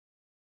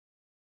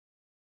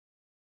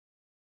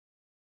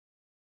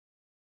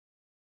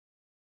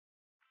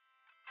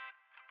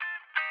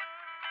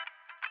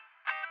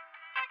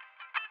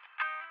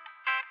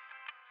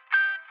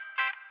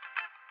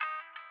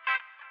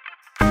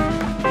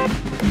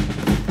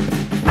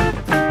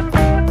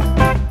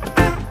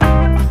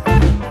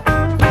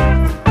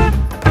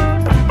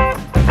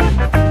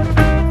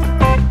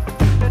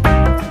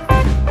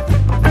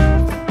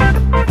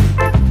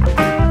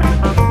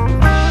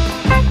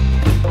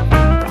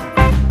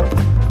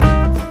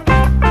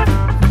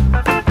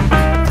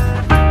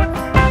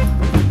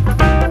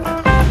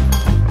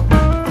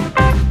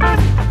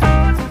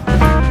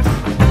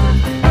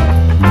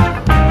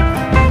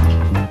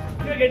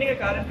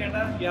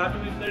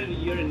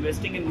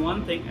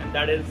and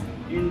that is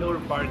indoor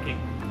parking.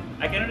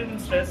 I cannot even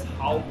stress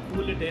how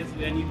cool it is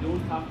when you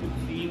don't have to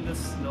clean the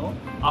snow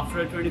after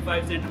a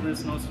 25 centimeter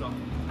snowstorm.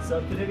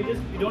 So today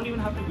we don't even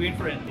have to wait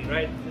for anything,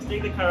 right? Just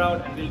take the car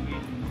out and we'll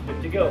be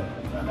good to go.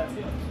 So let's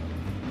see.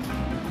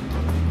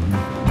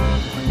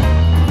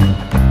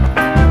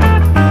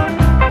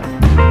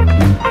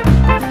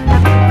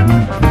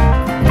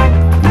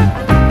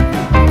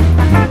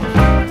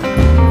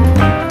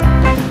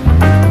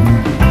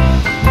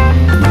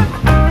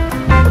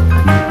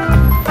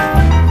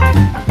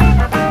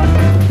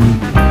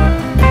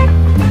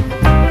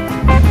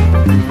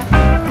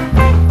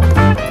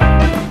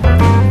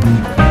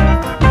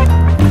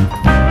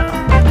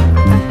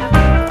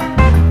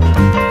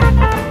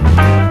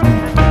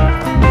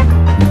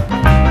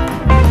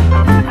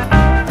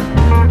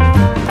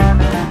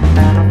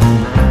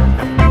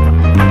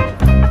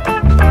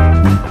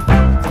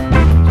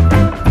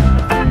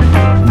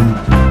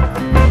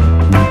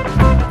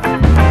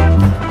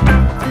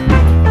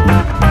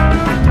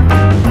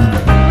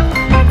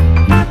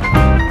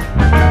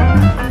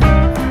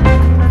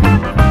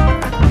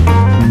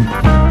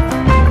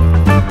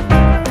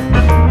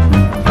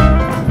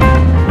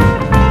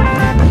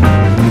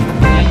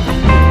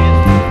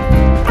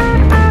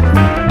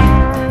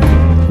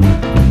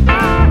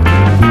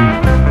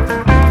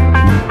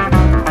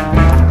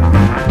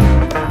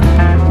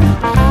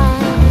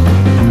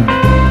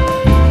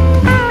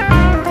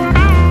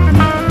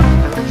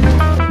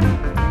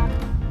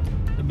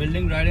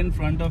 Right in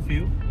front of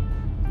you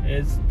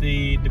is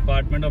the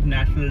Department of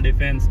National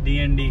Defense,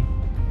 D&D.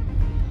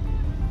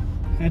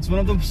 It's one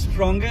of the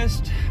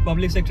strongest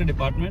public sector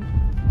department,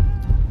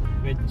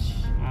 which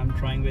I'm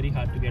trying very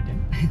hard to get in.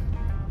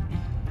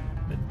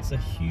 It's a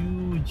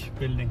huge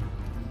building.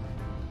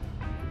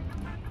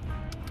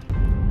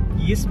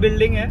 इस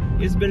building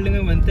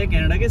में बनते हैं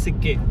Canada के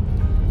सिक्के,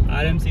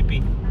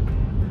 RMCP.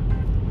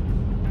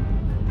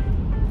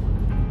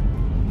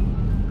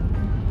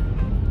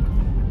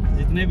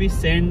 जितने भी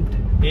Saint,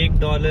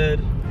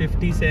 $1,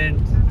 50 Saint,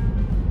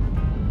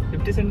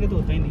 50 Saint का तो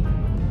होता ही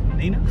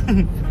नहीं ना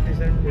 50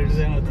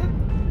 सेंट होता है,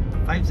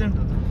 5 सेंट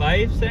होता है,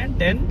 5 सेंट,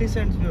 10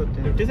 सेंट्स भी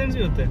होते हैं, 50 सेंट्स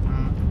भी होते हैं।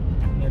 हाँ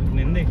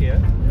मैंने देखे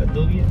यार,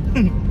 दो भी है।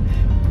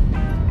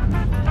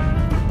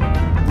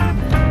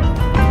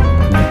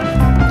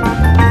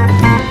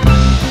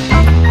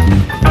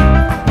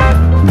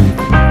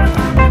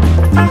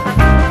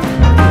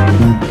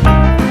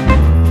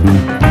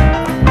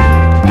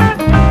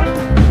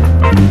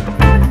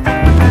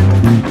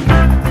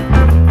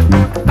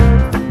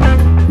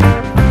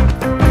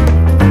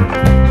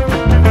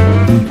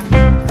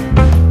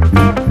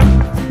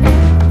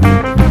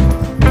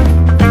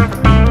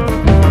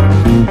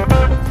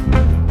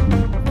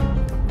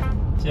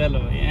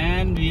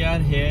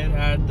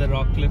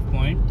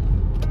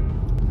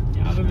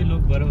 यहाँ पे भी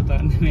लोग बर्फ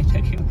उतारने में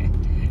लगे हुए हैं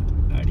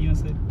गाड़ियों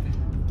से।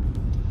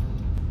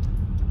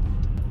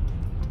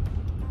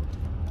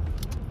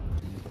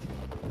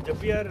 जब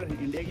भी यार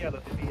इंडिया की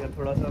हालत थी यार,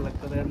 थोड़ा सा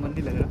लगता था यार मन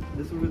नहीं लग रहा।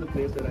 This would be the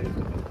place that I used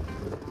to come.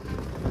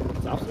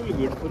 It's absolutely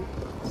beautiful,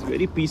 it's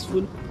very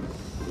peaceful,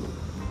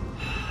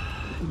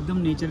 एकदम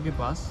नेचर के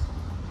पास।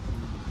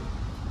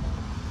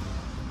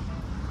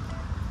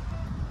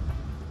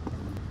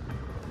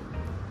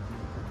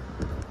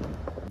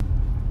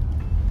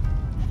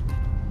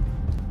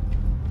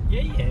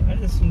 यही है,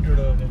 अरे सुन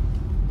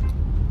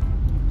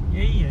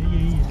यही है।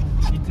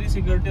 इतनी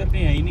सिक्योरिटी और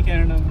कहीं है ही नहीं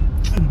कनाडा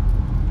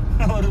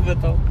में। और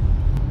बताओ।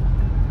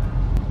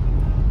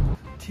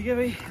 ठीक है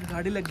भाई,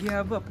 गाड़ी लग गई है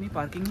अब अपनी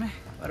पार्किंग में,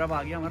 और अब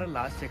आ गया हमारा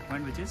last check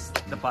point, which is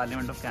the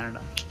parliament of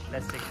Canada.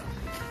 Let's check.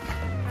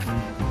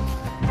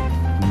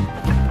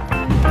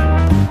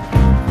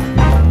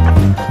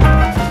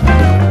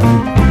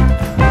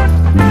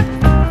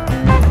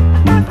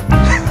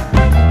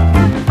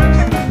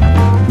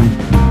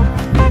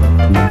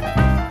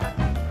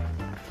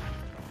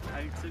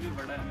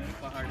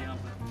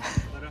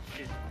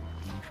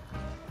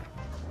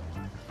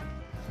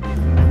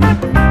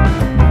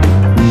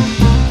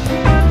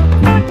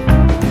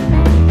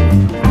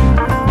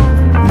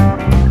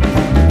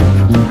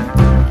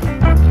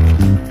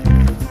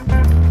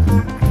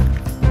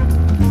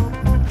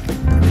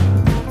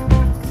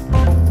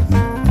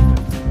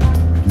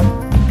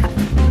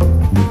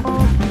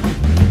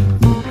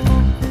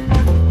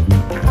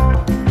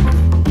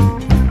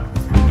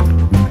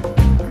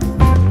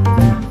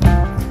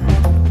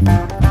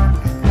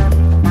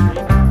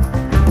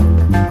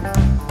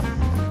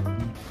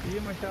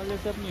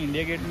 अपनी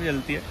इंडिया गेट में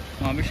जलती है,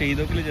 वहाँ पे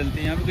शहीदों के लिए जलती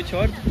है। यहाँ पे कुछ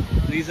और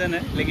रीज़न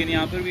है, लेकिन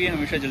यहाँ पर भी ये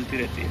हमेशा जलती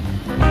रहती है।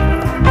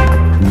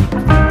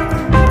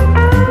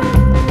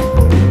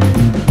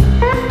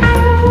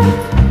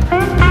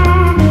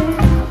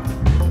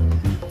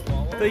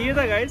 तो ये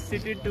था guys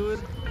city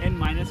tour in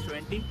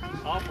 -20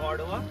 of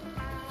ऑटावा।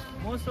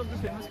 Most of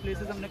the famous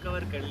places हमने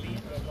कवर कर ली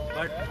हैं,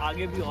 बट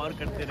आगे भी और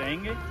करते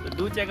रहेंगे। तो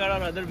do check out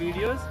our other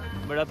videos,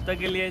 but अब तक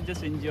के लिए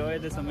just enjoy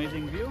this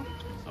amazing view,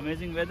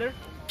 amazing weather.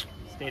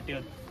 Stay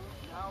tuned.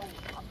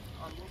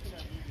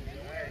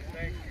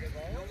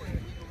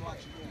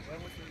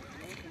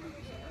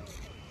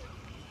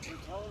 They're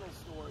telling a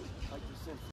story like the Simpsons.